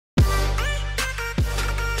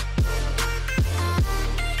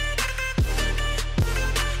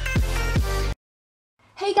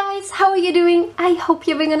Hey guys, how are you doing? I hope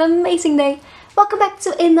you're having an amazing day. Welcome back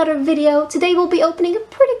to another video. Today we'll be opening a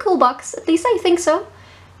pretty cool box, at least I think so.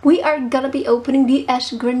 We are gonna be opening the An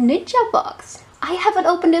Ash-Greninja box. I haven't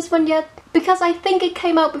opened this one yet because I think it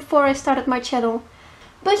came out before I started my channel.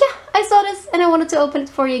 But yeah, I saw this and I wanted to open it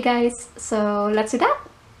for you guys, so let's do that.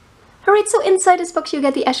 Alright, so inside this box you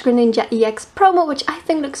get the An Ash-Greninja EX promo, which I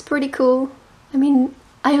think looks pretty cool. I mean,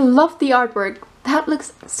 I love the artwork. That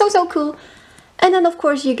looks so cool. And then of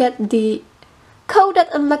course you get the code that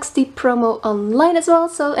unlocks the promo online as well,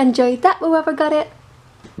 so enjoy that whoever got it.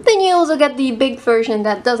 Then you also get the big version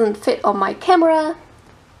that doesn't fit on my camera.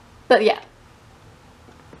 But yeah,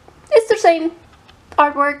 it's the same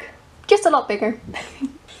artwork, just a lot bigger.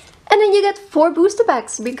 And then you get 4 booster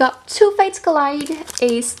packs. We got 2 Fates Collide,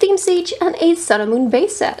 a Steam Siege and a Sun and Moon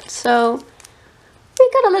base set. So we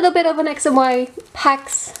got a little bit of an X and Y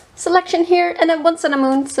packs selection here, and then 1 Sun and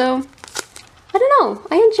Moon, so I don't know,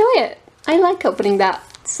 I enjoy it. I like opening that.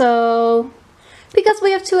 So because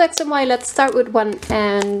we have 2 X and Y, let's start with 1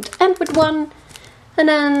 and end with 1. And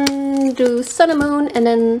then do Sun and Moon and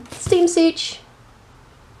then Steam Siege.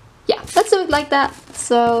 Yeah, let's do it like that.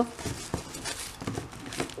 So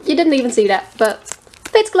you didn't even see that, but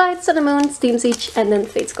Fates Collide, Sun and Moon, Steam Siege, and then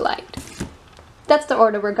Fates Collide. That's the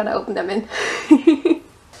order we're gonna open them in.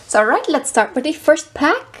 So alright, let's start with the first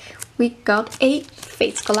pack. We got a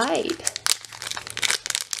Fates Collide.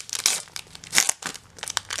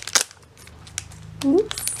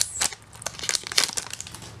 Oops.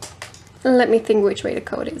 Let me think which way the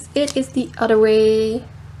code is. It is the other way.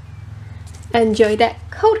 Enjoy that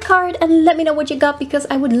code card and let me know what you got because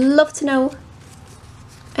I would love to know.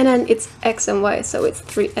 And then it's X and Y, so it's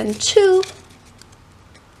 3 and 2.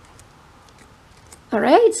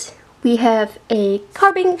 Alright, we have a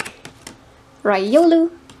Carbink,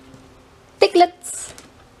 Riolu, Diglett,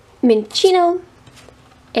 Minccino,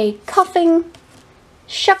 a Coughing,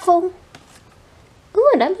 Shuckle.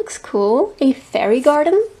 Ooh, that looks cool. A Fairy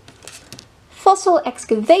Garden, Fossil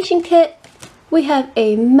Excavation Kit. We have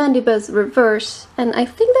a Mandibuzz Reverse, and I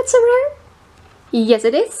think that's a rare. Yes,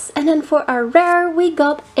 it is. And then for our rare, we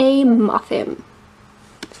got a Mothim.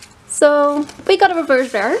 So we got a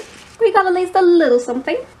reverse rare. We got at least a little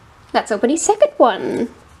something. Let's open the second one.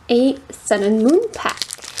 A Sun and Moon pack.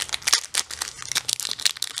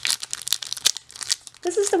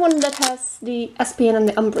 This is the one that has the Espion and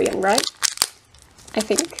the Umbreon, right? I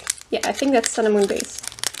think. Yeah, I think that's Sun and Moon base.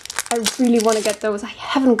 I really want to get those. I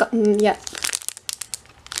haven't gotten them yet.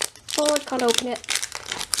 Oh, I can't open it.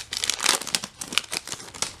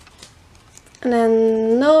 And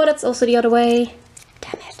then, no, that's also the other way.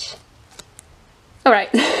 Damn it.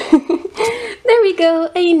 Alright. There we go.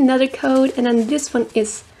 Another code. And then this one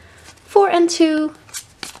is 4 and 2.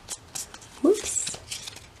 Whoops.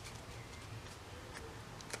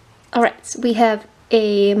 Alright, so we have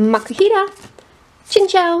a Makuhita,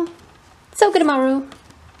 Chinchou, Togedemaru,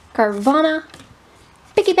 Carvana,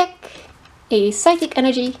 Piggyback, a Psychic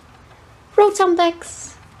Energy,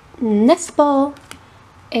 Rotomdex, Nestball,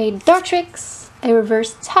 a Dartrix, a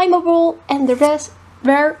Reverse Timeable, and the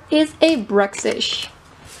rare is a Bruxish.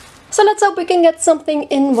 So let's hope we can get something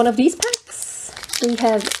in one of these packs. We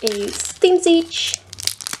have a Steam Siege.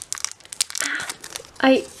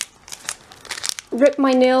 I ripped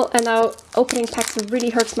my nail and now opening packs really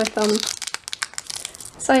hurts my thumb.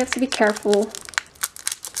 So I have to be careful.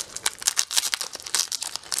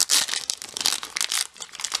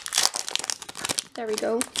 There we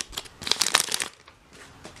go.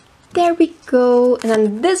 There we go. And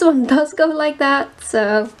then this one does go like that,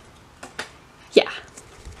 so yeah.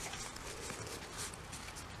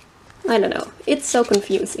 I don't know. It's so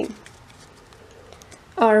confusing.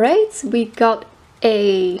 Alright, we got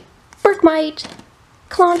a Bergmite,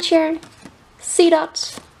 Clauncher,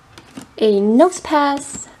 Seedot, a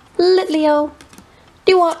Nosepass, Litleo,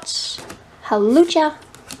 Dewott, Hawlucha,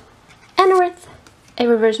 Anorith, a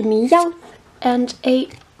Reverse Meowth, and a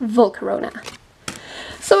Volcarona.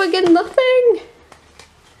 So again, nothing!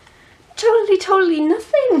 Totally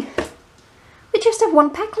nothing! We just have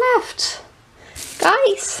 1 pack left!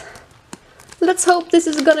 Guys! Let's hope this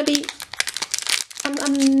is gonna be an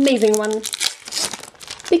amazing one.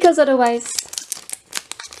 Because otherwise,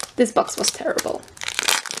 this box was terrible.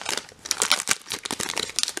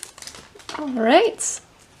 Alright.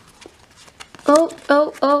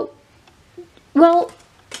 Oh. Well,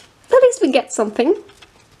 at least we get something.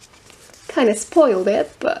 Kinda spoiled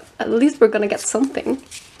it, but at least we're gonna get something.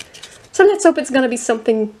 So let's hope it's gonna be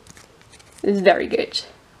something very good.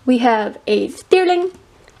 We have a Deerling,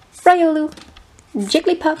 Riolu,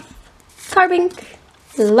 Jigglypuff, Carbink,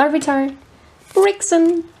 Larvitar,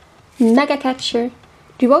 Rixon, Mega Catcher,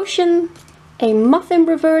 Devotion, a Muffin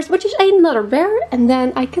Reverse, which is another rare, and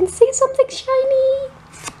then I can see something shiny.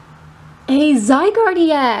 A Zygarde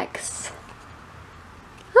EX.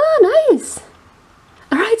 Oh, nice.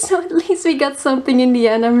 Alright, so at least we got something in the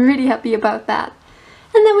end. I'm really happy about that.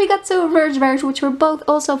 And then we got two reverse rares, which were both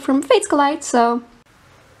also from Fates Collide, so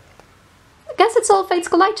I guess it's all Fates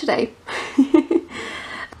Collide today.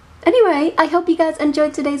 Anyway, I hope you guys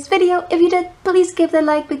enjoyed today's video. If you did, please give it a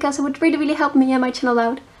like because it would really help me and my channel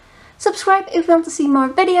out. Subscribe if you want to see more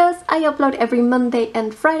videos. I upload every Monday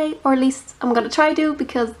and Friday, or at least I'm gonna try to,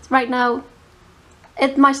 because right now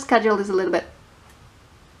my schedule is a little bit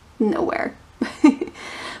nowhere.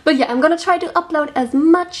 But yeah, I'm gonna try to upload as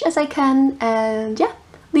much as I can, and yeah,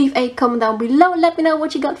 leave a comment down below. Let me know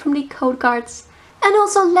what you got from the code cards, and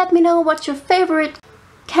also let me know what your favorite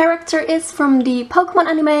character is from the Pokemon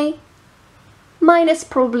anime. Mine is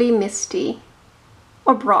probably Misty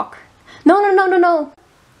or Brock. No.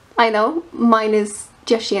 I know, mine is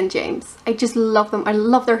Jessie and James. I just love them. I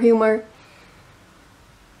love their humor.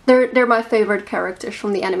 They're my favorite characters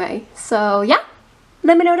from the anime. So yeah,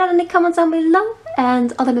 let me know that in the comments down below.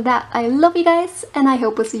 And other than that, I love you guys, and I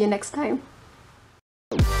hope we'll see you next time.